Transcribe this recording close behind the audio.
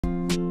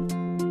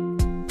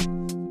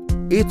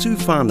E Tū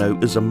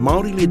Whānau is a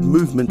Māori-led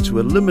movement to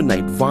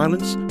eliminate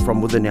violence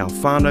from within our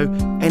whānau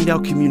and our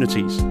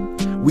communities.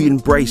 We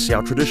embrace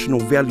our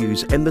traditional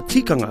values and the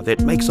tikanga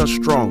that makes us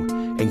strong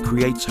and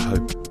creates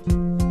hope.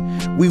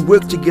 We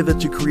work together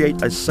to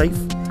create a safe,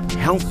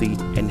 healthy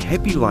and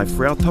happy life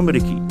for our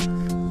tamariki.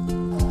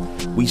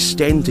 We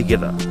stand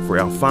together for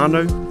our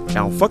whānau,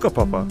 our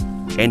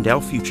whakapapa and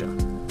our future.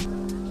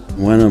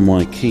 One of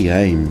my key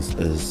aims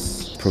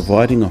is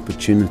providing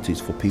opportunities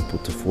for people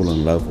to fall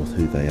in love with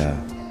who they are.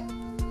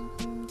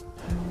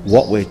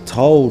 What we're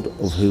told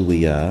of who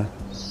we are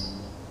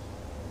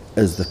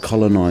is the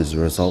colonised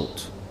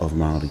result of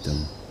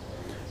Māoridom.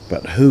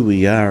 But who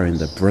we are and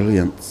the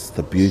brilliance,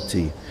 the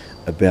beauty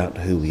about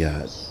who we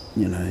are,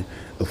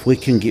 if we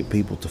can get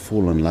people to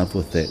fall in love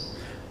with that,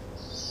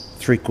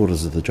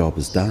 3/4 of the job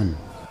is done.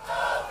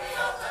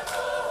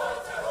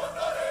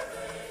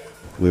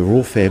 We're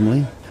all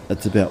family.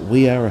 It's about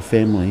we are a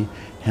family.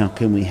 How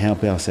can we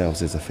help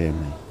ourselves as a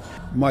family?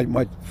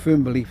 My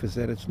firm belief is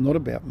that it's not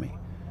about me.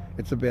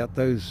 It's about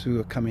those who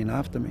are coming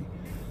after me.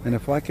 And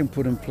if I can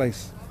put in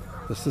place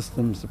the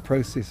systems, the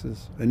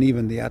processes, and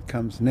even the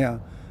outcomes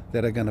now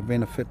that are going to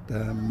benefit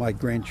my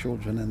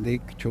grandchildren and their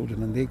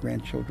children and their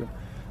grandchildren,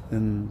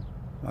 then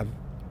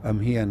I'm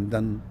here and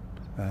done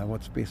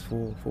what's best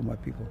for my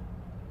people.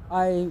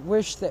 I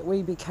wish that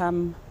we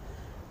become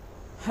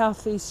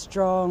healthy,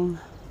 strong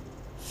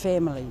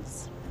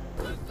families.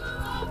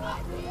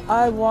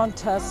 I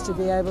want us to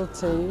be able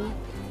to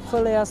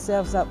fill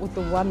ourselves up with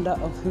the wonder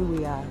of who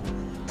we are.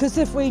 Because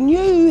if we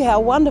knew how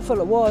wonderful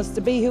it was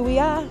to be who we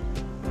are,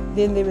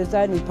 then there is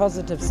only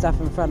positive stuff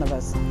in front of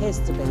us. Has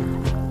to be.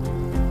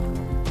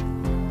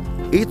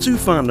 E Tū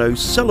Whānau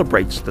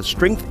celebrates the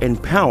strength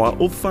and power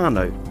of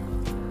whānau.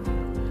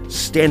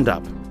 Stand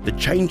up, the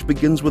change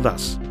begins with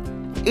us.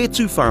 E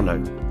Tū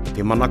Whānau,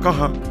 te mana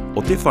kaha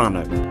o te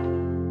whānau.